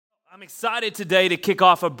I'm excited today to kick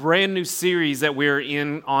off a brand new series that we're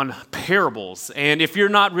in on parables. And if you're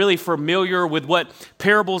not really familiar with what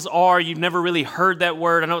parables are, you've never really heard that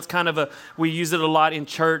word. I know it's we use it a lot in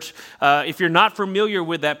church. If you're not familiar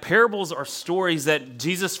with that, parables are stories that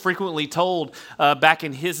Jesus frequently told back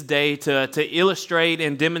in his day to illustrate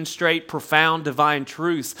and demonstrate profound divine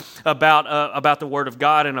truths about the Word of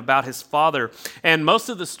God and about his Father. And most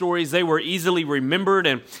of the stories, they were easily remembered,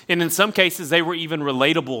 and in some cases, they were even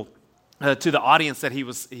relatable to the audience that he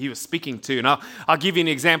was speaking to. And I'll give you an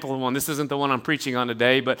example of one. This isn't the one I'm preaching on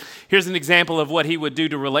today, but here's an example of what he would do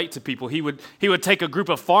to relate to people. He would take a group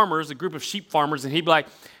of farmers, a group of sheep farmers, and he'd be like,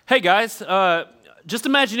 "Hey guys, just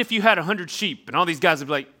imagine if you had 100 sheep," and all these guys would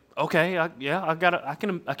be like, "Okay, I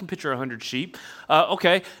can picture 100 sheep.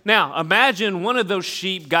 Okay, now imagine one of those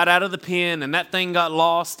sheep got out of the pen and that thing got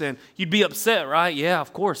lost, and you'd be upset, right? Yeah,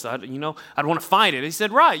 of course. I'd want to find it." He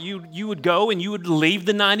said, "Right, you would go and you would leave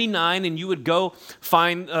the 99 and you would go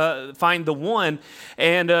find the one."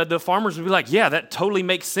 And the farmers would be like, "Yeah, that totally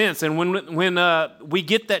makes sense. And when we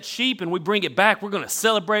get that sheep and we bring it back, we're going to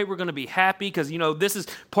celebrate. We're going to be happy because this is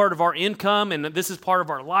part of our income and this is part of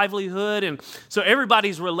our livelihood." And so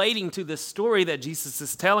everybody's relating to this story that Jesus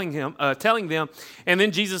is telling them. And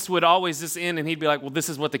then Jesus would always just end and he'd be like, "Well, this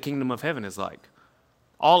is what the kingdom of heaven is like.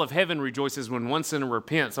 All of heaven rejoices when one sinner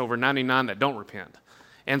repents over 99 that don't repent."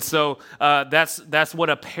 And so that's what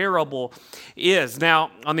a parable is. Now,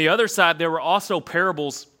 on the other side, there were also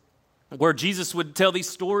parables where Jesus would tell these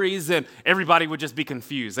stories and everybody would just be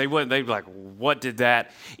confused. They'd be like, "What did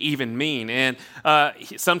that even mean?" And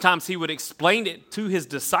sometimes he would explain it to his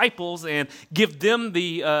disciples and give them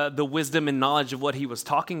the wisdom and knowledge of what he was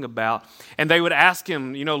talking about. And they would ask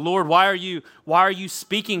him, "Lord, why are you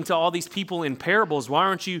speaking to all these people in parables? Why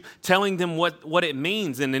aren't you telling them what it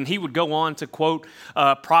means?" And then he would go on to quote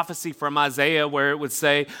prophecy from Isaiah where it would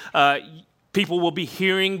say, people will be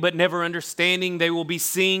hearing but never understanding. They will be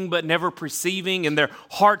seeing but never perceiving, and their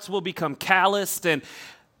hearts will become calloused. And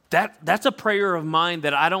that's a prayer of mine,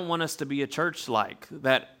 that I don't want us to be a church like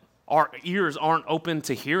that. Our ears aren't open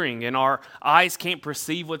to hearing, and our eyes can't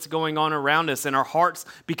perceive what's going on around us, and our hearts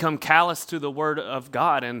become callous to the Word of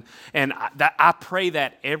God. And I pray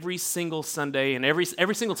that every single Sunday and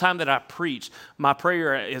every single time that I preach, my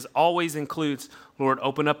prayer always includes, "Lord,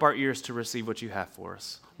 open up our ears to receive what you have for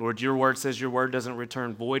us. Lord, your word says your word doesn't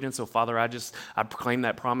return void." And so, Father, I proclaim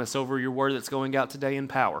that promise over your word that's going out today in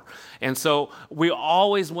power. And so we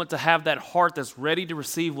always want to have that heart that's ready to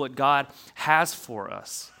receive what God has for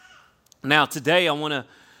us. Now, today I want to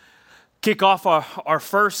kick off our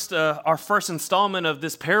first installment of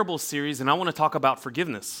this parable series, and I want to talk about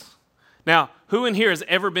forgiveness. Now, who in here has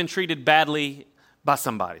ever been treated badly by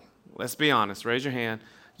somebody? Let's be honest. Raise your hand.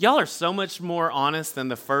 Y'all are so much more honest than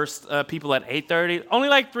the first people at 8:30. Only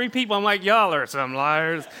like 3 people. I'm like, "Y'all are some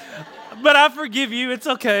liars." But I forgive you. It's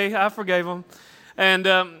okay. I forgave them. And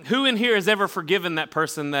who in here has ever forgiven that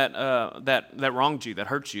person that wronged you, that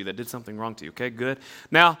hurt you, that did something wrong to you? Okay, good.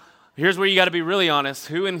 Now, here's where you got to be really honest.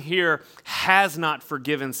 Who in here has not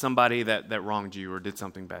forgiven somebody that wronged you or did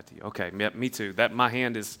something bad to you? Okay, me too. My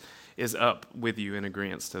hand is up with you in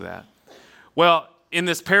agreement to that. Well, in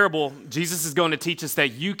this parable, Jesus is going to teach us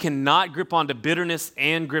that you cannot grip onto bitterness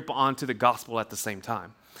and grip onto the gospel at the same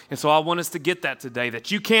time. And so I want us to get that today, that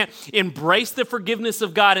you can't embrace the forgiveness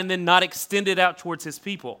of God and then not extend it out towards his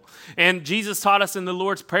people. And Jesus taught us in the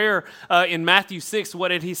Lord's Prayer in Matthew 6, what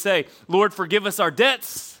did he say? "Lord, forgive us our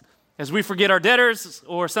debts as we forget our debtors,"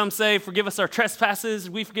 or some say, "Forgive us our trespasses,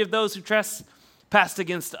 we forgive those who trespass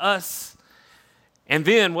against us." And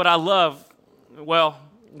then what I love,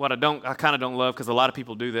 what I kind of don't love, because a lot of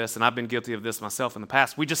people do this, and I've been guilty of this myself in the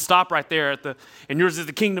past. We just stop right there and yours is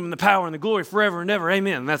the kingdom and the power and the glory forever and ever,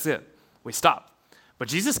 amen. And that's it. We stop. But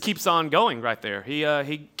Jesus keeps on going right there.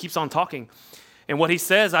 He keeps on talking. And what he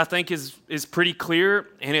says, I think, is pretty clear,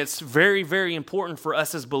 and it's very, very important for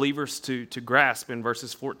us as believers to grasp in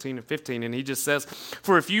verses 14 and 15. And he just says,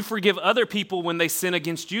 "For if you forgive other people when they sin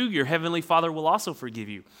against you, your heavenly Father will also forgive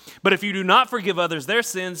you. But if you do not forgive others their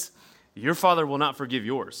sins, your Father will not forgive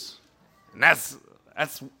yours." And that's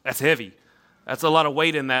heavy. That's a lot of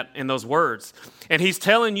weight in those words. And he's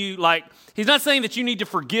telling you, he's not saying that you need to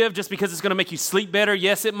forgive just because it's going to make you sleep better.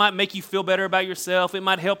 Yes, it might make you feel better about yourself. It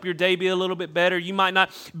might help your day be a little bit better. You might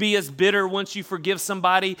not be as bitter once you forgive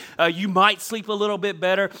somebody. You might sleep a little bit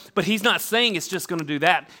better. But he's not saying it's just going to do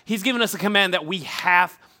that. He's given us a command that we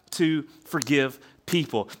have to forgive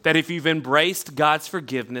people. That if you've embraced God's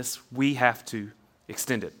forgiveness, we have to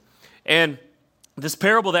extend it. And This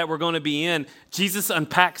parable that we're going to be in, Jesus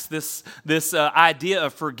unpacks this idea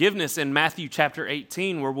of forgiveness in Matthew chapter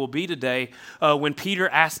 18, where we'll be today, when Peter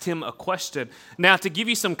asked him a question. Now, to give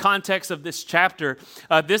you some context of this chapter,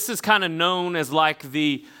 this is kind of known as like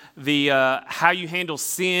the how you handle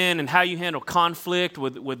sin and how you handle conflict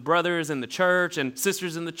with brothers in the church and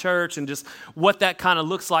sisters in the church, and just what that kind of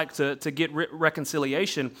looks like to get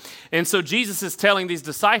reconciliation. And so Jesus is telling these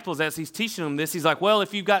disciples as he's teaching them this, he's like, well,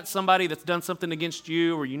 if you've got somebody that's done something against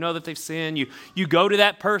you, or you know that they've sinned, you go to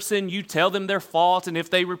that person, you tell them their fault, and if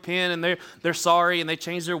they repent and they're sorry and they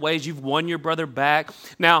change their ways, you've won your brother back.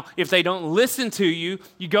 Now, if they don't listen to you,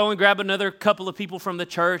 you go and grab another couple of people from the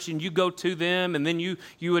church and you go to them, and then you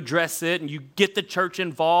address it and you get the church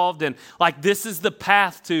involved, and like this is the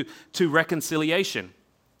path to reconciliation.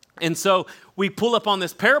 And so we pull up on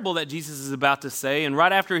this parable that Jesus is about to say, and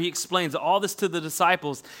right after he explains all this to the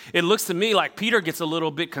disciples, it looks to me like Peter gets a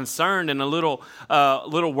little bit concerned and a little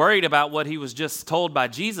worried about what he was just told by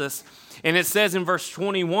Jesus. And it says in verse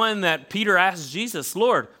 21 that Peter asks Jesus,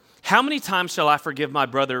 Lord, how many times shall I forgive my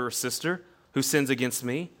brother or sister who sins against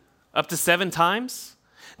me? Up to 7 times?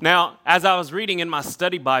 Now, as I was reading in my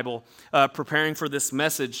study Bible, preparing for this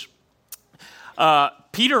message,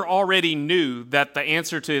 Peter already knew that the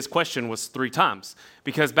answer to his question was 3 times.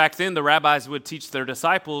 Because back then, the rabbis would teach their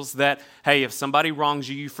disciples that, hey, if somebody wrongs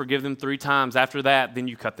you, you forgive them 3 times. After that, then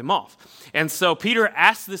you cut them off. And so Peter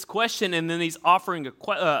asked this question, and then he's offering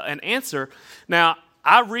an answer. Now,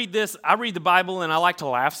 I read the Bible, and I like to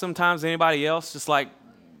laugh sometimes. Anybody else? Just like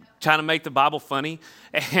trying to make the Bible funny.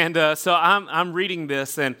 And so I'm reading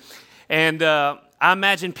this, and I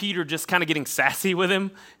imagine Peter just kind of getting sassy with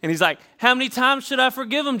him. And he's like, how many times should I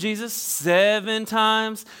forgive him, Jesus? 7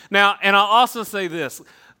 times. Now, and I'll also say this.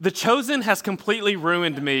 The Chosen has completely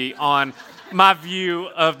ruined me on my view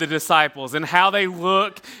of the disciples and how they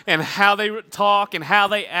look and how they talk and how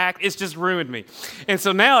they act. It's just ruined me. And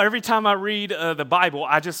so now every time I read the Bible,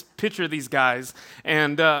 I just picture these guys,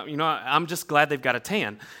 and I'm just glad they've got a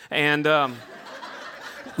tan. And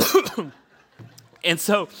and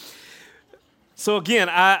so again,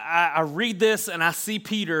 I read this and I see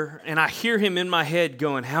Peter and I hear him in my head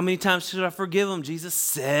going, how many times should I forgive him, Jesus?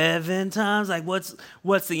 7 times? Like,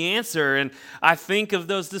 what's the answer? And I think of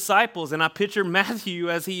those disciples and I picture Matthew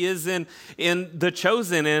as he is in The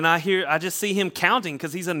Chosen, and I just see him counting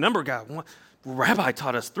because he's a number guy. Rabbi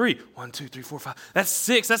taught us 3. 1, 2, 3, 4, 5. That's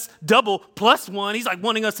 6. That's double plus 1. He's like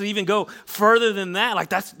wanting us to even go further than that. Like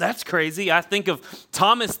that's crazy. I think of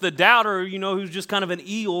Thomas the doubter, who's just kind of an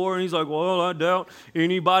Eeyore, and he's like, well, I doubt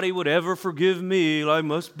anybody would ever forgive me. Like,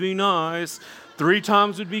 must be nice. 3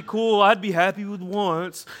 times would be cool. I'd be happy with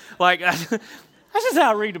once. Like, that's just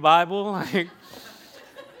how I read the Bible. Like,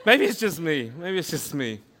 maybe it's just me.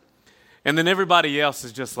 And then everybody else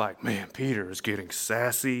is just like, man, Peter is getting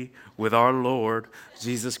sassy with our Lord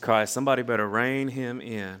Jesus Christ. Somebody better rein him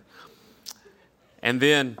in. And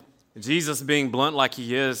then Jesus, being blunt like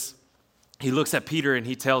he is, he looks at Peter and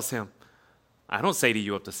he tells him, I don't say to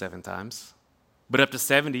you up to 7 times, but up to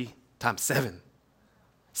 70 times 7.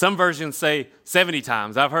 Some versions say 70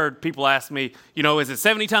 times. I've heard people ask me, is it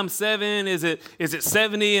 70 times 7? Is it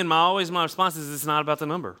 70? And my response is, it's not about the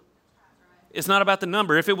number. It's not about the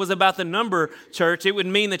number. If it was about the number, church, it would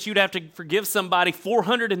mean that you'd have to forgive somebody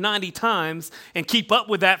 490 times and keep up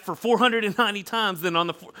with that for 490 times. Then on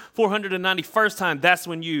the 491st time, that's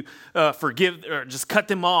when you forgive or just cut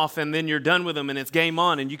them off, and then you're done with them and it's game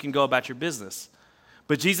on and you can go about your business.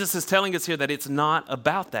 But Jesus is telling us here that it's not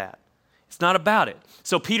about that. It's not about it.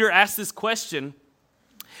 So Peter asks this question,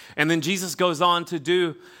 and then Jesus goes on to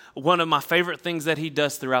do one of my favorite things that he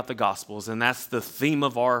does throughout the Gospels, and that's the theme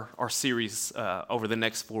of our series over the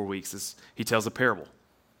next 4 weeks, is he tells a parable.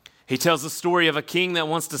 He tells the story of a king that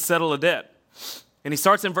wants to settle a debt. And he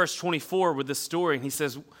starts in verse 24 with this story, and he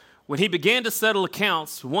says, when he began to settle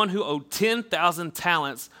accounts, one who owed 10,000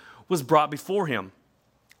 talents was brought before him.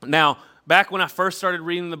 Now, back when I first started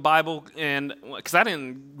reading the Bible, and because I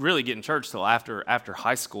didn't really get in church till after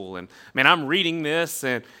high school, and man, I'm reading this,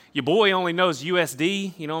 and your boy only knows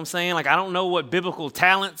USD, you know what I'm saying? Like, I don't know what biblical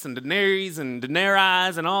talents and denaries and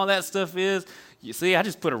denarii and all that stuff is. You see, I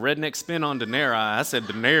just put a redneck spin on denarii. I said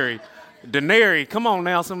denari. Denari, come on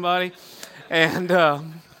now, somebody. And got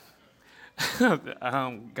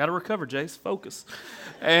to recover, Jace, focus.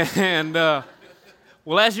 And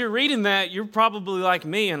well, as you're reading that, you're probably like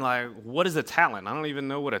me and like, what is a talent? I don't even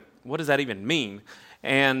know what does that even mean?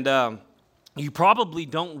 And you probably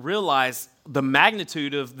don't realize the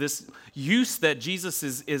magnitude of this use that Jesus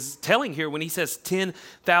is telling here when he says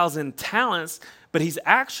 10,000 talents, but he's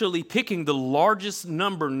actually picking the largest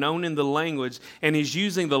number known in the language, and he's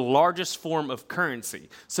using the largest form of currency.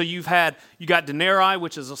 So you got denarii,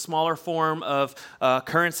 which is a smaller form of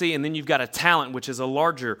currency, and then you've got a talent, which is a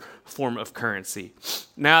larger form of currency.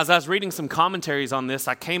 Now, as I was reading some commentaries on this,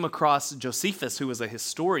 I came across Josephus, who was a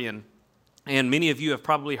historian. And many of you have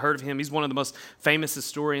probably heard of him. He's one of the most famous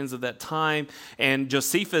historians of that time. And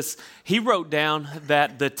Josephus, he wrote down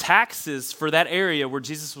that the taxes for that area where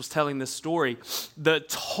Jesus was telling this story, the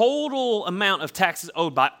total amount of taxes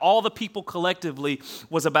owed by all the people collectively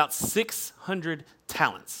was about 600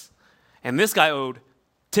 talents. And this guy owed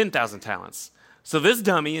 10,000 talents. So this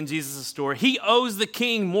dummy in Jesus' story, he owes the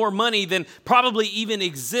king more money than probably even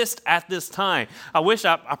exists at this time. I wish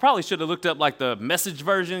I probably should have looked up like the Message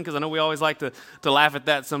version, because I know we always like to laugh at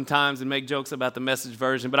that sometimes and make jokes about the Message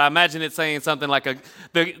version. But I imagine it saying something like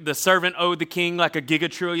the servant owed the king like $1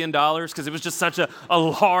 gigatrillion, because it was just such a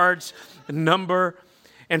large number.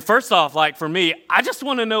 And first off, like for me, I just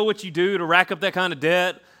want to know what you do to rack up that kind of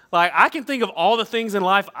debt. Like, I can think of all the things in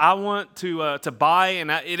life I want to buy,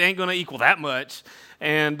 and it ain't going to equal that much.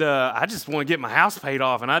 And I just want to get my house paid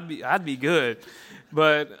off, and I'd be good.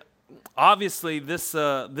 But obviously, this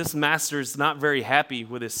master's not very happy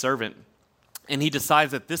with his servant, and he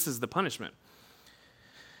decides that this is the punishment.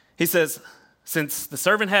 He says, since the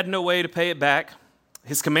servant had no way to pay it back,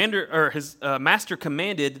 his master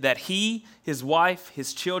commanded that he, his wife,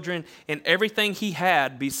 his children, and everything he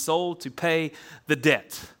had be sold to pay the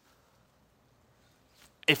debt.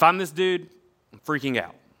 If I'm this dude, I'm freaking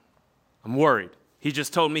out. I'm worried. He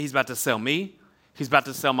just told me he's about to sell me. He's about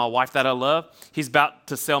to sell my wife that I love. He's about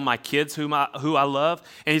to sell my kids who I love.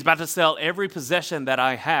 And he's about to sell every possession that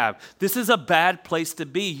I have. This is a bad place to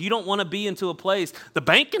be. You don't want to be into a place. The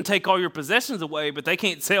bank can take all your possessions away, but they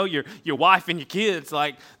can't sell your wife and your kids.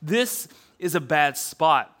 Like, this is a bad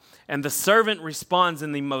spot. And the servant responds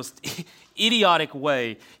in the most idiotic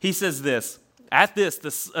way. He says this. At this,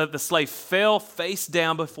 the slave fell face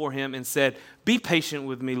down before him and said, "Be patient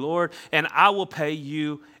with me, Lord, and I will pay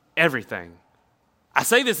you everything." I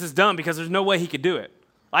say this is dumb because there's no way he could do it.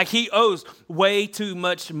 Like, he owes way too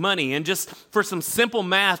much money. And just for some simple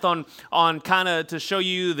math on kind of to show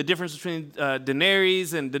you the difference between denarii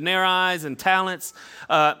and talents,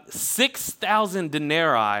 6,000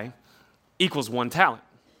 denarii equals 1 talent.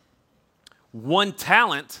 1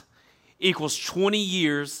 talent equals 20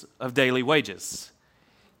 years of daily wages.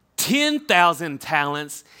 10,000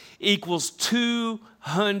 talents equals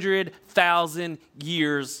 200,000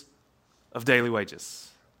 years of daily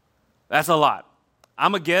wages. That's a lot.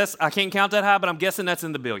 I'm a guess. I can't count that high, but I'm guessing that's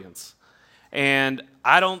in the billions. And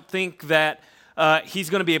I don't think that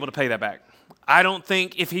he's going to be able to pay that back. I don't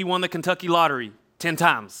think if he won the Kentucky lottery 10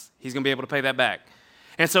 times, he's going to be able to pay that back.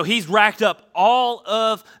 And so he's racked up all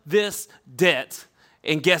of this debt.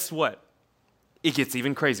 And guess what? It gets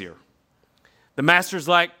even crazier. The master's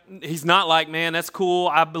like, he's not like, man, that's cool.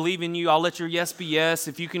 I believe in you. I'll let your yes be yes.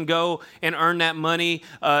 If you can go and earn that money,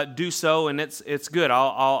 do so, and it's good.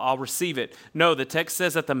 I'll receive it. No, the text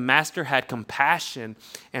says that the master had compassion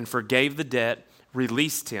and forgave the debt,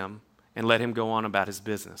 released him, and let him go on about his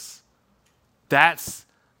business. That's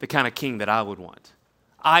the kind of king that I would want.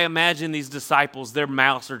 I imagine these disciples, their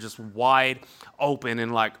mouths are just wide open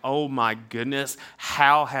and like, oh my goodness,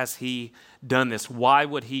 how has he done this? Why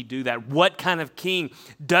would he do that? What kind of king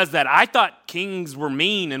does that? I thought kings were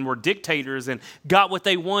mean and were dictators and got what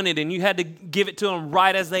they wanted, and you had to give it to them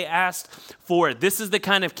right as they asked for it. This is the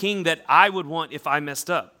kind of king that I would want if I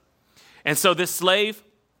messed up. And so this slave,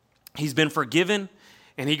 he's been forgiven,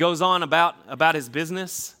 and he goes on about his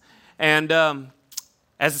business. And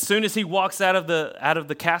as soon as he walks out of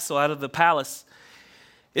the castle, out of the palace,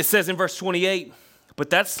 it says in verse 28, but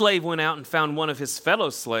that slave went out and found one of his fellow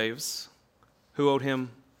slaves who owed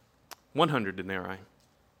him 100 denarii.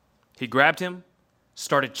 He grabbed him,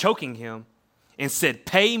 started choking him, and said,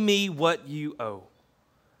 "Pay me what you owe."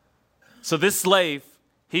 So this slave,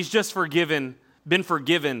 he's just been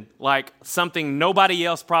forgiven like something nobody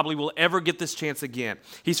else probably will ever get this chance again.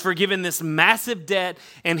 He's forgiven this massive debt,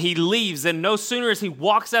 and he leaves. And no sooner as he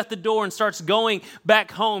walks out the door and starts going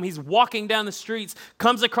back home, he's walking down the streets,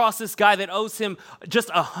 comes across this guy that owes him just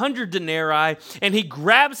 100 denarii, and he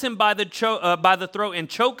grabs him by the throat and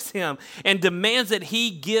chokes him and demands that he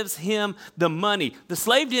gives him the money. The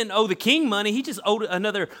slave didn't owe the king money. He just owed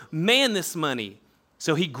another man this money.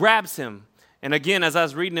 So he grabs him And again, as I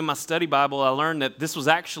was reading in my study Bible, I learned that this was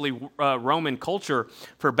actually Roman culture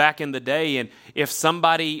for back in the day. And if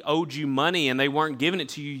somebody owed you money and they weren't giving it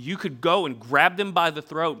to you, you could go and grab them by the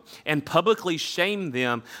throat and publicly shame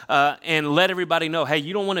them and let everybody know, hey,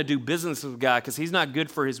 you don't want to do business with a guy because he's not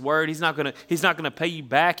good for his word. He's not gonna pay you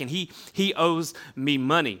back, and he owes me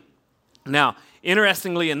money. Now,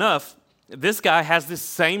 interestingly enough, this guy has this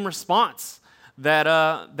same response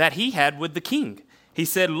that he had with the king. He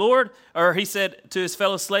said to his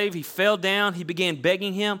fellow slave, he fell down, he began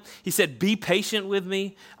begging him. He said, be patient with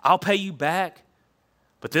me, I'll pay you back.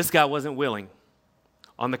 But this guy wasn't willing.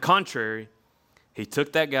 On the contrary, he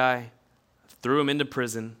took that guy, threw him into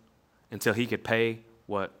prison until he could pay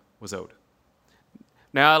what was owed.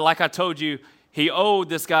 Now, like I told you, he owed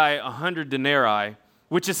this guy 100 denarii,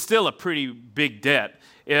 which is still a pretty big debt.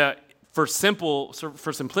 For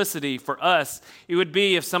simplicity, for us, it would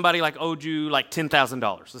be if somebody owed you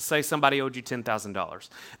 $10,000. Let's say somebody owed you $10,000.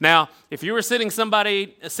 Now, if you were sitting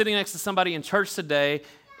next to somebody in church today,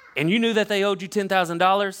 and you knew that they owed you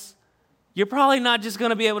 $10,000, you're probably not just going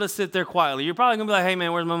to be able to sit there quietly. You're probably going to be like, hey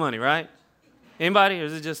man, where's my money, right? Anybody, or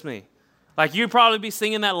is it just me? You'd probably be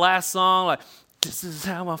singing that last song, this is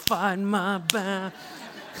how I find my bound.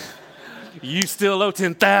 You still owe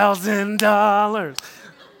 $10,000.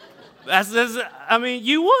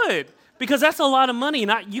 You would, because that's a lot of money,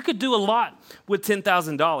 and you could do a lot with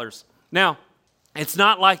 $10,000. Now, it's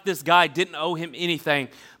not like this guy didn't owe him anything,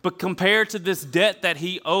 but compared to this debt that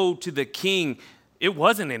he owed to the king, it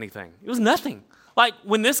wasn't anything. It was nothing.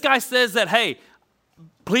 When this guy says that, hey,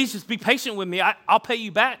 please just be patient with me, I'll pay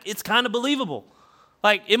you back, it's kind of believable.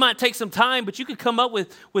 It might take some time, but you could come up with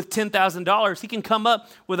 $10,000. He can come up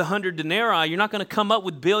with 100 denarii. You're not going to come up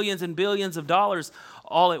with billions and billions of dollars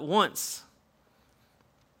all at once.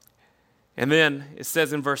 And then it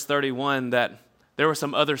says in verse 31 that there were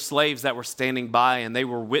some other slaves that were standing by, and they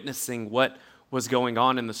were witnessing what was going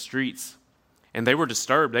on in the streets. And they were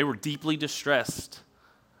disturbed. They were deeply distressed.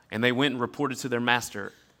 And they went and reported to their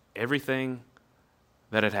master everything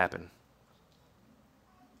that had happened.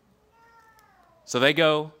 So they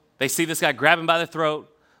go, they see this guy grab him by the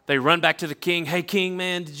throat. They run back to the king. Hey, king,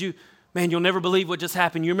 man, you'll never believe what just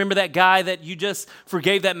happened. You remember that guy that you just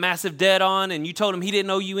forgave that massive debt on, and you told him he didn't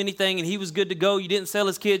owe you anything and he was good to go. You didn't sell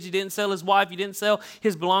his kids. You didn't sell his wife. You didn't sell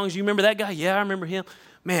his belongings. You remember that guy? Yeah, I remember him.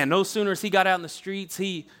 Man, no sooner as he got out in the streets,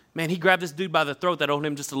 he grabbed this dude by the throat that owed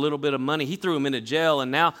him just a little bit of money. He threw him into jail,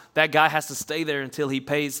 and now that guy has to stay there until he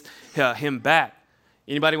pays him back.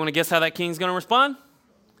 Anybody want to guess how that king's going to respond?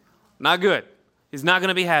 Not good. He's not going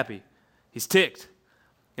to be happy. He's ticked.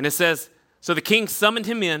 And it says, so the king summoned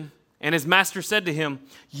him in, and his master said to him,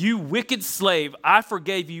 you wicked slave, I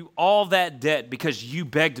forgave you all that debt because you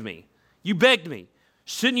begged me. You begged me.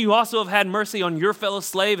 Shouldn't you also have had mercy on your fellow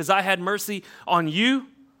slave as I had mercy on you?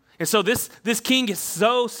 And so this king is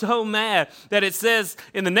so mad that it says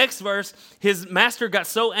in the next verse, his master got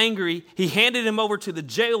so angry, he handed him over to the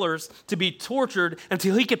jailers to be tortured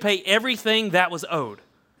until he could pay everything that was owed.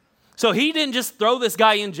 So he didn't just throw this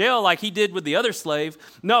guy in jail like he did with the other slave.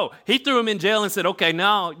 No, he threw him in jail and said, okay,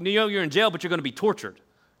 now you're in jail, but you're going to be tortured.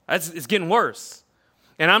 It's getting worse.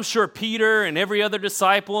 And I'm sure Peter and every other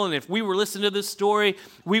disciple, and if we were listening to this story,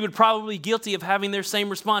 we would probably be guilty of having their same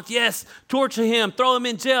response. Yes, torture him, throw him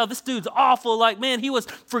in jail. This dude's awful. Man, he was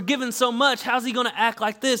forgiven so much. How's he going to act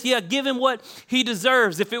like this? Yeah, give him what he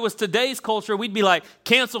deserves. If it was today's culture, we'd be like,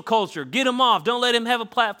 cancel culture, get him off, don't let him have a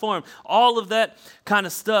platform, all of that kind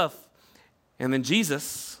of stuff. And then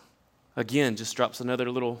Jesus, again, just drops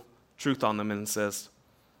another little truth on them and says,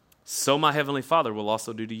 so my heavenly Father will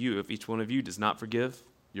also do to you if each one of you does not forgive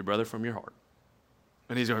your brother from your heart.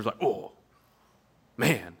 And he's like, oh,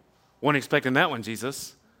 man, wasn't expecting that one,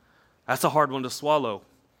 Jesus. That's a hard one to swallow.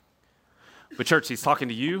 But church, he's talking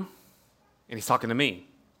to you and he's talking to me.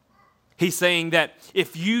 He's saying that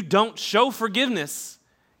if you don't show forgiveness,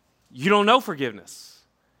 you don't know forgiveness.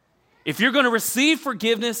 If you're going to receive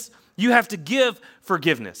forgiveness, you have to give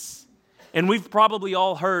forgiveness. And you've probably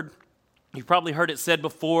heard it said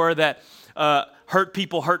before that hurt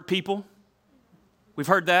people hurt people. We've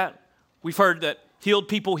heard that. We've heard that healed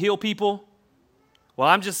people heal people. Well,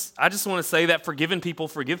 I just want to say that forgiven people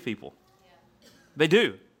forgive people. Yeah. They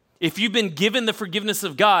do. If you've been given the forgiveness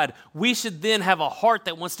of God, we should then have a heart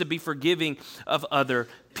that wants to be forgiving of other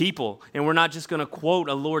people. And we're not just going to quote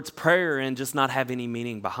a Lord's Prayer and just not have any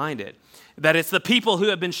meaning behind it. That it's the people who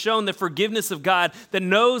have been shown the forgiveness of God that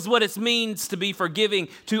knows what it means to be forgiving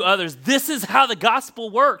to others. This is how the gospel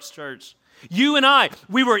works, church. You and I,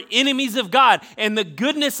 we were enemies of God, and the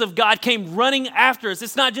goodness of God came running after us.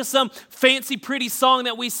 It's not just some fancy, pretty song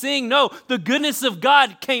that we sing. No, the goodness of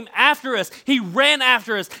God came after us. He ran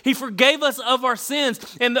after us. He forgave us of our sins.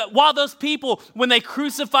 And while those people, when they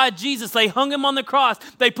crucified Jesus, they hung him on the cross,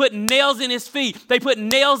 they put nails in his feet, they put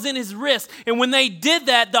nails in his wrists. And when they did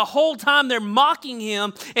that, the whole time they're mocking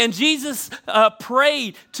him, and Jesus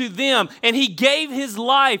prayed to them, and he gave his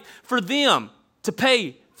life for them to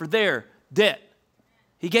pay for their debt.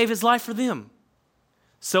 He gave his life for them.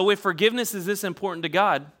 So if forgiveness is this important to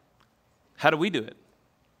God, how do we do it?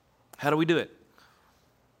 How do we do it?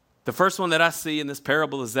 The first one that I see in this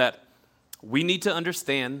parable is that we need to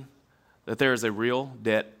understand that there is a real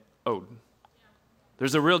debt owed.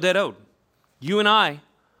 There's a real debt owed. You and I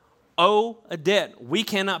owe a debt we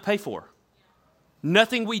cannot pay for.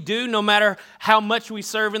 Nothing we do, no matter how much we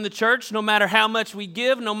serve in the church, no matter how much we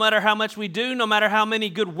give, no matter how much we do, no matter how many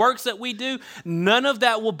good works that we do, none of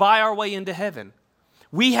that will buy our way into heaven.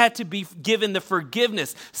 We had to be given the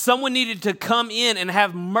forgiveness. Someone needed to come in and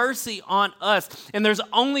have mercy on us. And there's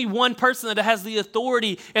only one person that has the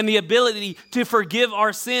authority and the ability to forgive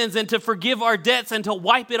our sins and to forgive our debts and to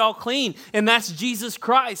wipe it all clean. And that's Jesus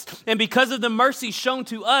Christ. And because of the mercy shown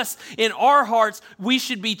to us in our hearts, we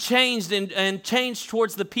should be changed and changed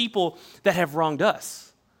towards the people that have wronged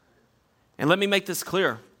us. And let me make this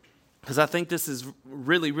clear, because I think this is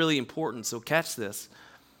really, really important. So catch this.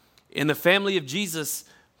 In the family of Jesus,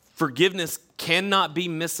 forgiveness cannot be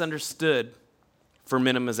misunderstood for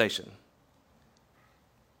minimization.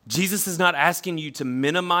 Jesus is not asking you to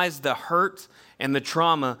minimize the hurt and the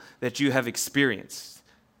trauma that you have experienced,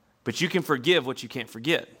 but you can forgive what you can't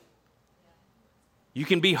forget. You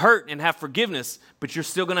can be hurt and have forgiveness, but you're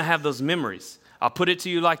still going to have those memories. I'll put it to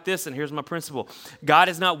you like this, and here's my principle. God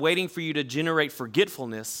is not waiting for you to generate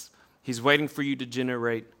forgetfulness. He's waiting for you to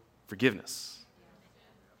generate forgiveness.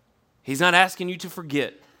 He's not asking you to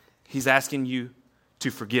forget. He's asking you to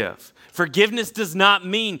forgive. Forgiveness does not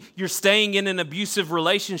mean you're staying in an abusive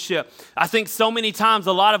relationship. I think so many times,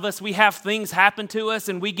 a lot of us, we have things happen to us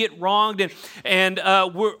and we get wronged, and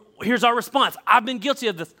here's our response. I've been guilty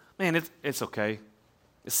of this. Man, it's okay.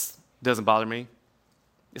 It doesn't bother me.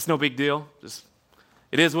 It's no big deal.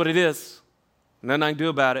 It is what it is. Nothing I can do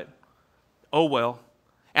about it. Oh, well.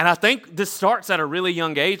 And I think this starts at a really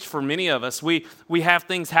young age for many of us. We have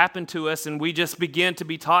things happen to us and we just begin to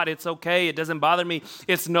be taught it's okay, it doesn't bother me,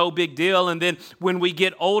 it's no big deal. And then when we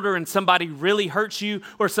get older and somebody really hurts you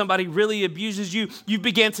or somebody really abuses you, you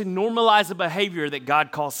begin to normalize a behavior that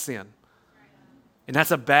God calls sin. And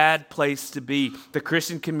that's a bad place to be. The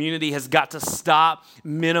Christian community has got to stop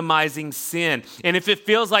minimizing sin. And if it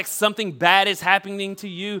feels like something bad is happening to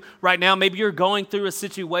you right now, maybe you're going through a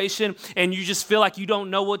situation and you just feel like you don't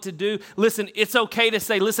know what to do. Listen, it's okay to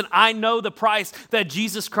say, listen, I know the price that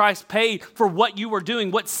Jesus Christ paid for what you were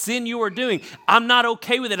doing, what sin you were doing. I'm not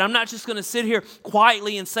okay with it. I'm not just going to sit here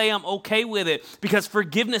quietly and say I'm okay with it, because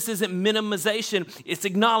forgiveness isn't minimization, it's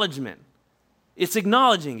acknowledgement. It's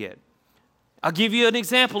acknowledging it. I'll give you an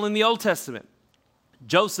example in the Old Testament.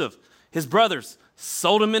 Joseph, his brothers,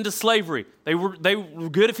 sold him into slavery. They were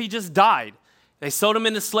good if he just died. They sold him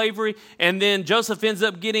into slavery, and then Joseph ends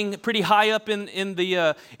up getting pretty high up in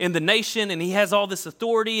the nation, and he has all this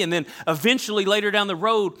authority. And then eventually, later down the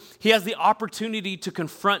road, he has the opportunity to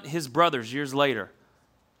confront his brothers years later.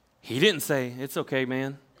 He didn't say, "It's okay,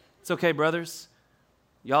 man. It's okay, brothers.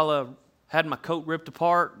 Y'all had my coat ripped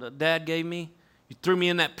apart that Dad gave me. You threw me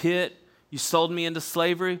in that pit. You sold me into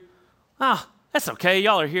slavery. That's okay.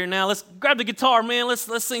 Y'all are here now. Let's grab the guitar, man.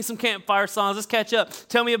 Let's sing some campfire songs. Let's catch up.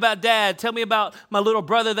 Tell me about Dad. Tell me about my little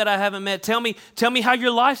brother that I haven't met. Tell me how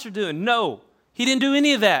your lives are doing." No, he didn't do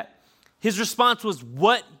any of that. His response was,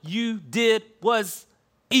 "What you did was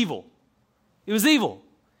evil." It was evil.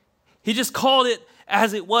 He just called it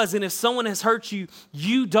as it was. And if someone has hurt you,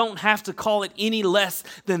 you don't have to call it any less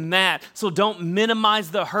than that. So don't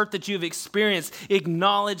minimize the hurt that you've experienced.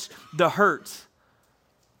 Acknowledge the hurt.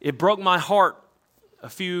 It broke my heart a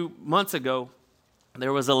few months ago.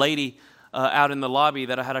 There was a lady out in the lobby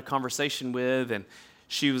that I had a conversation with, and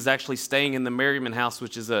she was actually staying in the Merriman House,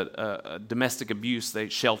 which is a domestic abuse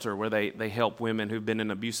shelter where they help women who've been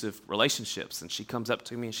in abusive relationships. And she comes up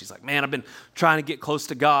to me and she's like, "Man, I've been trying to get close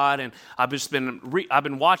to God, and I've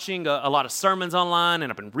been watching a lot of sermons online,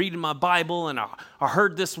 and I've been reading my Bible, and I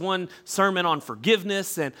heard this one sermon on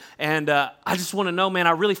forgiveness, and I just want to know, man,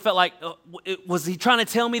 I really felt like, was he trying to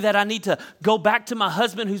tell me that I need to go back to my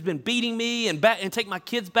husband who's been beating me and take my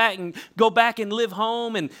kids back and go back and live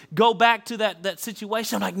home and go back to that situation?"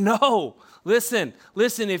 situation? I'm like, no. Listen,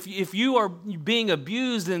 if you are being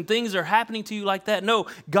abused and things are happening to you like that, no,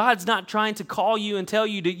 God's not trying to call you and tell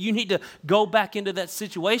you that you need to go back into that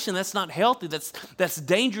situation. That's not healthy. That's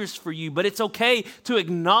dangerous for you. But it's okay to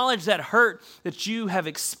acknowledge that hurt that you have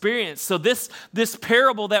experienced. So this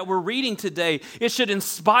parable that we're reading today, it should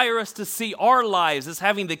inspire us to see our lives as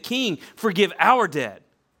having the King forgive our debt.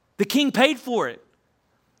 The King paid for it.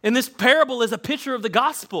 And this parable is a picture of the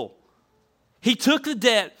gospel. He took the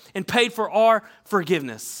debt and paid for our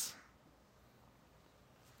forgiveness.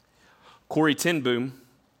 Corrie ten Boom,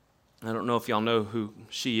 I don't know if y'all know who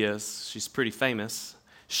she is. She's pretty famous.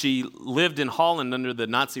 She lived in Holland under the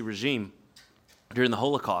Nazi regime during the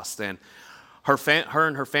Holocaust. And her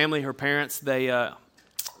and her family, her parents, they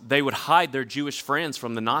would hide their Jewish friends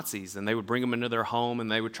from the Nazis. And they would bring them into their home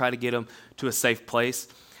and they would try to get them to a safe place.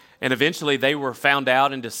 And eventually they were found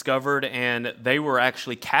out and discovered, and they were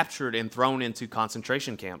actually captured and thrown into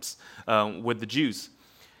concentration camps with the Jews.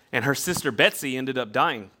 And her sister Betsy ended up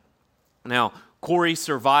dying. Now, Corrie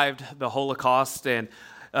survived the Holocaust, and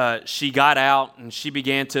she got out and she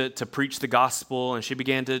began to preach the gospel, and she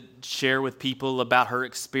began to share with people about her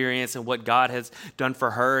experience and what God has done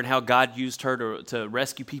for her and how God used her to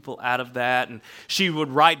rescue people out of that. And she would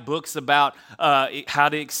write books about how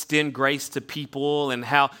to extend grace to people and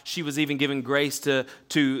how she was even giving grace to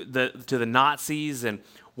the Nazis. And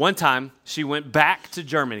one time she went back to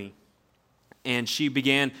Germany and she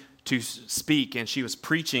began to speak, and she was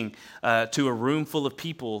preaching to a room full of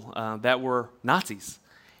people that were Nazis.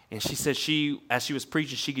 And she said as she was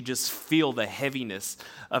preaching, she could just feel the heaviness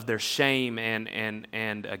of their shame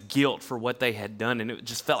and guilt for what they had done. And it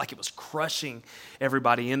just felt like it was crushing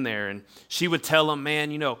everybody in there. And she would tell them,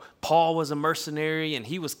 man, Paul was a mercenary and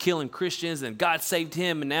he was killing Christians and God saved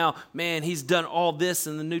him. And now, man, he's done all this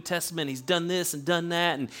in the New Testament. He's done this and done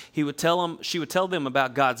that. And she would tell them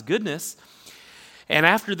about God's goodness. And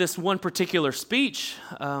after this one particular speech,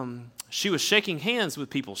 she was shaking hands with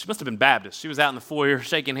people. She must have been Baptist. She was out in the foyer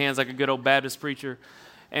shaking hands like a good old Baptist preacher.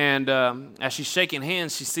 And as she's shaking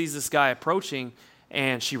hands, she sees this guy approaching,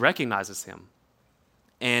 and she recognizes him.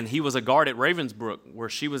 And he was a guard at Ravensbrück, where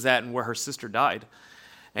she was at and where her sister died.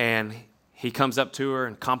 And he comes up to her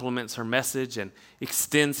and compliments her message and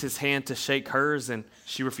extends his hand to shake hers, and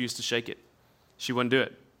she refused to shake it. She wouldn't do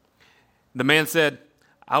it. The man said,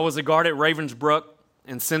 I was a guard at Ravensbrück,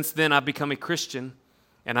 and since then I've become a Christian.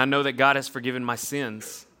 And I know that God has forgiven my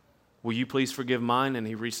sins. Will you please forgive mine? And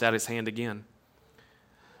he reached out his hand again.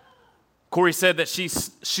 Corrie said that she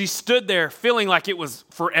stood there feeling like it was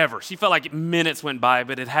forever. She felt like minutes went by,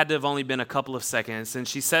 but it had to have only been a couple of seconds. And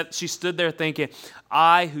she stood there thinking,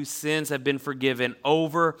 I, whose sins have been forgiven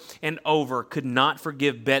over and over, could not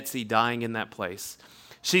forgive Betsy dying in that place.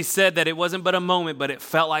 She said that it wasn't but a moment, but it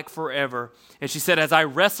felt like forever. And she said, as I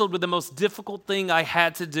wrestled with the most difficult thing I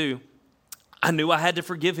had to do, I knew I had to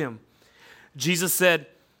forgive him. Jesus said,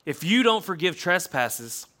 if you don't forgive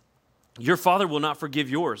trespasses, your Father will not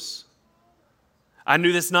forgive yours. I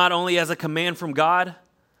knew this not only as a command from God,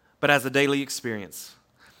 but as a daily experience.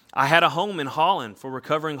 I had a home in Holland for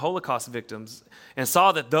recovering Holocaust victims and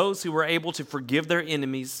saw that those who were able to forgive their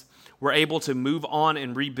enemies were able to move on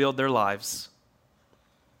and rebuild their lives.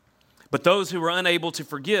 But those who were unable to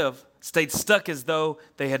forgive stayed stuck as though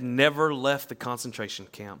they had never left the concentration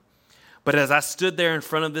camp. But as I stood there in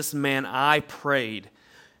front of this man, I prayed,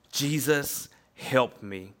 Jesus, help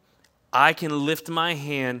me. I can lift my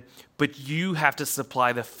hand, but you have to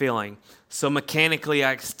supply the filling. So mechanically,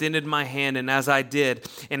 I extended my hand, and as I did,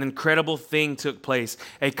 an incredible thing took place.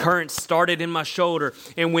 A current started in my shoulder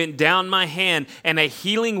and went down my hand, and a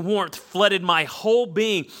healing warmth flooded my whole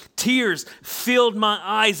being. Tears filled my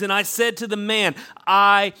eyes, and I said to the man,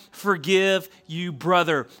 I forgive you,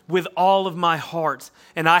 brother, with all of my heart.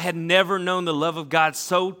 And I had never known the love of God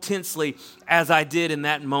so intensely as I did in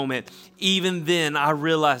that moment. Even then, I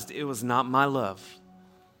realized it was not my love,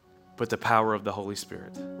 but the power of the Holy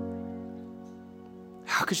Spirit.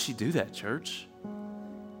 How could she do that, church?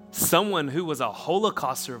 Someone who was a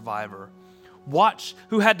Holocaust survivor,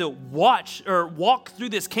 who had to walk through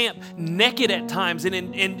this camp naked at times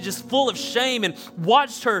and just full of shame, and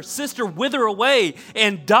watched her sister wither away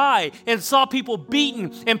and die, and saw people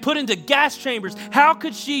beaten and put into gas chambers. How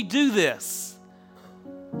could she do this?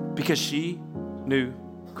 Because she knew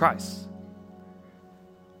Christ.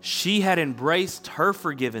 She had embraced her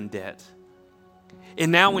forgiven debt.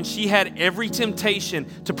 And now when she had every temptation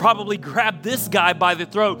to probably grab this guy by the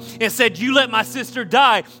throat and said, you let my sister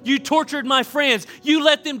die. You tortured my friends. You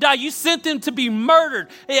let them die. You sent them to be murdered.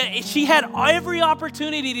 She had every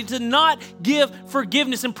opportunity to not give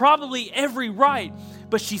forgiveness and probably every right.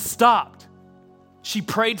 But she stopped. She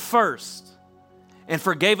prayed first and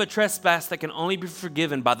forgave a trespass that can only be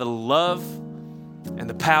forgiven by the love and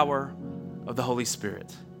the power of the Holy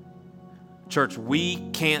Spirit. Church, we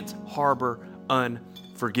can't harbor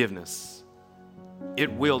unforgiveness.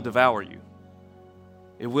 It will devour you.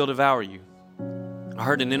 It will devour you. I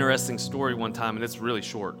heard an interesting story one time, and it's really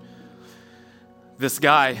short. This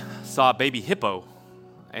guy saw a baby hippo,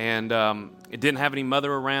 and it didn't have any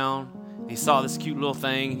mother around. He saw this cute little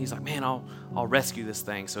thing, and he's like, man, I'll rescue this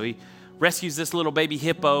thing. So he rescues this little baby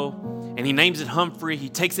hippo, and he names it Humphrey. He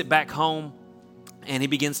takes it back home, and he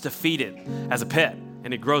begins to feed it as a pet,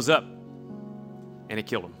 and it grows up, and it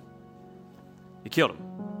killed him. It killed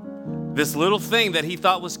him. This little thing that he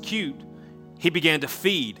thought was cute, he began to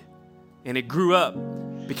feed, and it grew up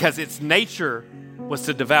because its nature was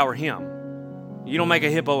to devour him. You don't make a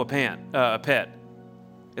hippo a pet.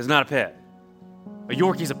 It's not a pet. A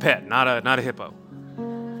Yorkie's a pet, not a hippo.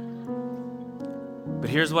 But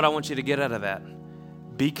here's what I want you to get out of that.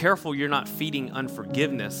 Be careful you're not feeding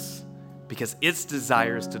unforgiveness, because its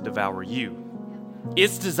desire is to devour you.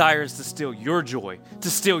 Its desire is to steal your joy, to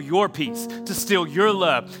steal your peace, to steal your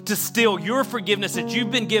love, to steal your forgiveness that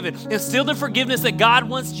you've been given, and steal the forgiveness that God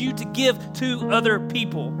wants you to give to other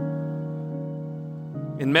people.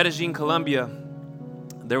 In Medellin, Colombia,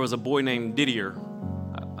 there was a boy named Didier.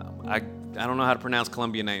 I don't know how to pronounce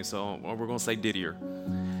Colombian names, so we're going to say Didier.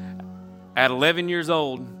 At 11 years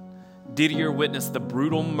old, Didier witnessed the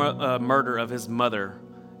brutal murder of his mother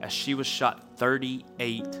as she was shot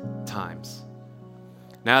 38 times.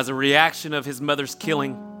 Now, as a reaction of his mother's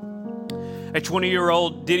killing, a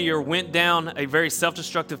 20-year-old Didier went down a very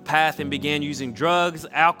self-destructive path and began using drugs,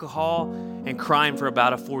 alcohol, and crime for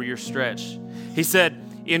about a 4-year stretch. He said,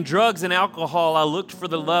 in drugs and alcohol, I looked for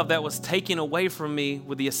the love that was taken away from me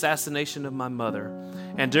with the assassination of my mother.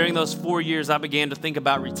 And during those 4 years, I began to think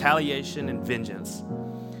about retaliation and vengeance.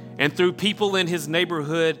 And through people in his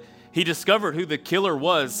neighborhood, he discovered who the killer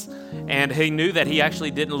was, and he knew that he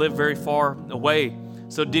actually didn't live very far away.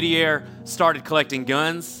 So Didier started collecting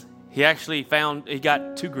guns. He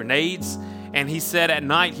got 2 grenades, and he said at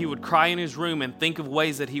night he would cry in his room and think of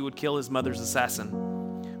ways that he would kill his mother's assassin.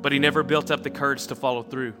 But he never built up the courage to follow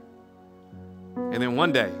through. And then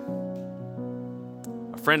one day,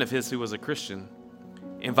 a friend of his who was a Christian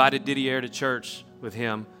invited Didier to church with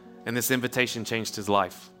him, and this invitation changed his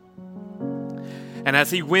life. And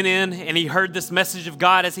as he went in and he heard this message of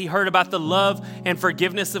God, as he heard about the love and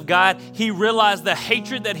forgiveness of God, he realized the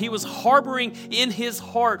hatred that he was harboring in his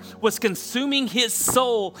heart was consuming his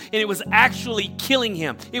soul, and it was actually killing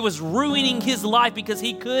him. It was ruining his life because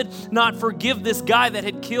he could not forgive this guy that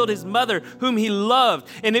had killed his mother, whom he loved.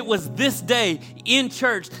 And it was this day in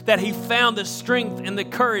church that he found the strength and the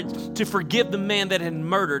courage to forgive the man that had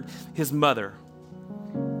murdered his mother.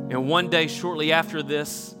 And one day shortly after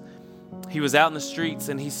this, he was out in the streets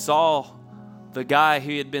and he saw the guy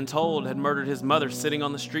who had been told had murdered his mother sitting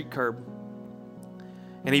on the street curb.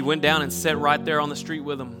 And he went down and sat right there on the street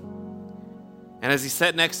with him. And as he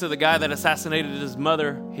sat next to the guy that assassinated his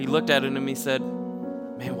mother, he looked at him and he said,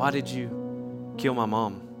 man, why did you kill my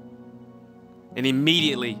mom? And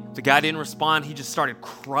immediately, the guy didn't respond. He just started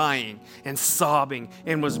crying and sobbing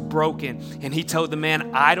and was broken. And he told the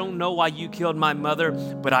man, I don't know why you killed my mother,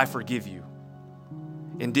 but I forgive you.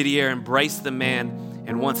 And Didier embraced the man,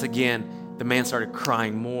 and once again, the man started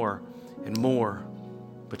crying more and more.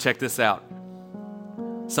 But check this out.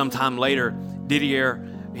 Sometime later, Didier,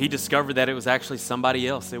 he discovered that it was actually somebody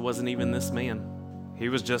else. It wasn't even this man. He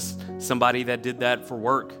was just somebody that did that for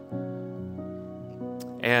work.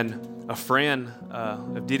 And a friend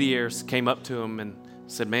of Didier's came up to him and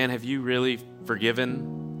said, man, have you really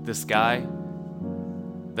forgiven this guy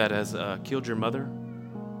that has killed your mother?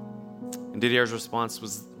 And Didier's response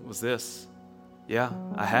was this: yeah,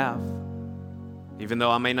 I have, even though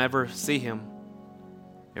I may never see him.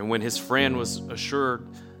 And when his friend was assured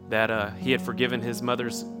that he had forgiven his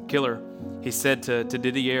mother's killer, he said to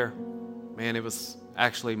Didier, man, it was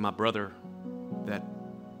actually my brother that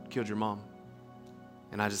killed your mom.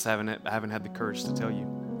 And I just haven't had the courage to tell you.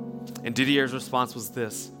 And Didier's response was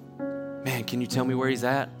this: man, can you tell me where he's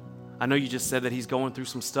at? I know you just said that he's going through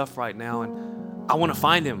some stuff right now, and I want to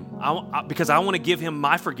find him because I want to give him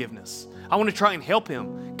my forgiveness. I want to try and help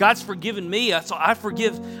him. God's forgiven me, so I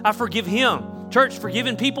forgive him. Church,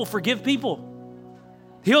 forgiven people forgive people.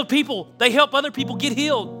 Healed people, they help other people get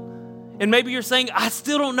healed. And maybe you're saying, I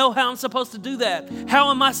still don't know how I'm supposed to do that.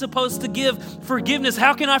 How am I supposed to give forgiveness?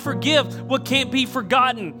 How can I forgive what can't be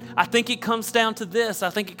forgotten? I think it comes down to this. I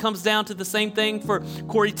think it comes down to the same thing for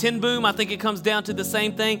Corrie ten Boom. I think it comes down to the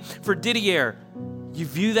same thing for Didier. You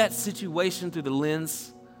view that situation through the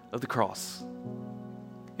lens of the cross.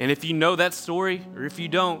 And if you know that story, or if you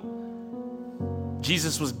don't,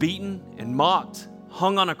 Jesus was beaten and mocked,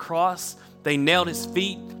 hung on a cross. They nailed his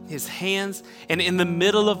feet, his hands, and in the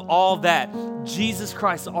middle of all that, Jesus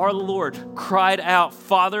Christ, our Lord, cried out,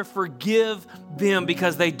 "Father, forgive them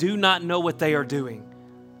because they do not know what they are doing."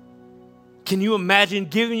 Can you imagine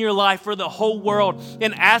giving your life for the whole world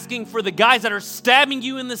and asking for the guys that are stabbing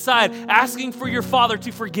you in the side, asking for your Father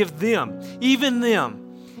to forgive them, even them?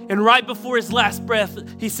 And right before his last breath,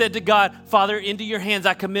 he said to God, "Father, into your hands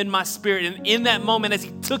I commend my spirit." And in that moment, as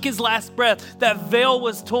he took his last breath, that veil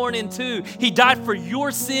was torn in two. He died for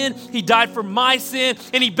your sin, he died for my sin,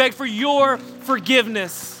 and he begged for your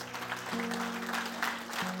forgiveness.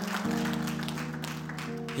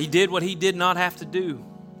 He did what he did not have to do.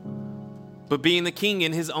 But being the king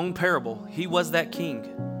in his own parable, he was that king.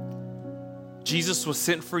 Jesus was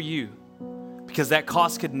sent for you because that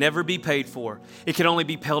cost could never be paid for. It could only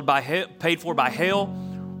be paid for by hell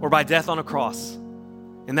or by death on a cross.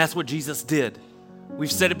 And that's what Jesus did.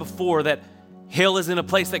 We've said it before that hell isn't a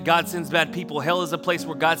place that God sends bad people. Hell is a place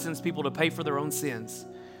where God sends people to pay for their own sins.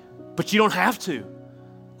 But you don't have to.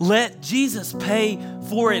 Let Jesus pay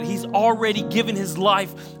for it. He's already given his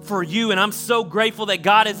life for you. And I'm so grateful that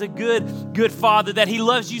God is a good Father, that he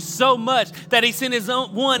loves you so much that he sent his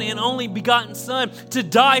own one and only begotten Son to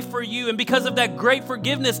die for you. And because of that great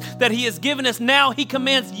forgiveness that he has given us, now he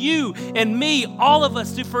commands you and me, all of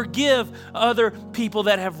us, to forgive other people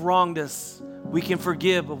that have wronged us. We can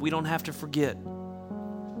forgive, but we don't have to forget.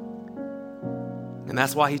 And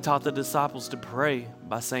that's why he taught the disciples to pray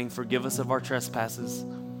by saying, "Forgive us of our trespasses,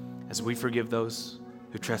 as we forgive those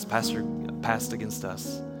who trespassed against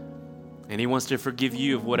us." And he wants to forgive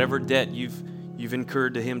you of whatever debt you've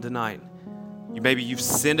incurred to him tonight. Maybe you've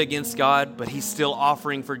sinned against God, but he's still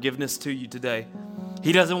offering forgiveness to you today.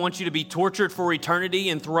 He doesn't want you to be tortured for eternity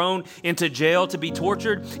and thrown into jail to be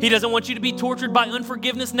tortured. He doesn't want you to be tortured by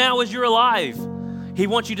unforgiveness now as you're alive. He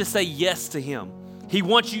wants you to say yes to him. He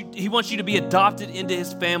wants you to be adopted into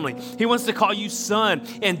his family. He wants to call you son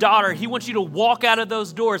and daughter. He wants you to walk out of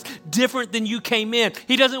those doors different than you came in.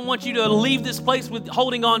 He doesn't want you to leave this place with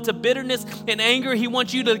holding on to bitterness and anger. He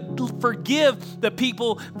wants you to forgive the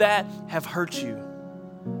people that have hurt you,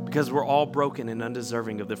 because we're all broken and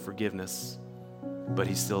undeserving of the forgiveness, but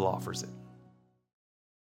he still offers it.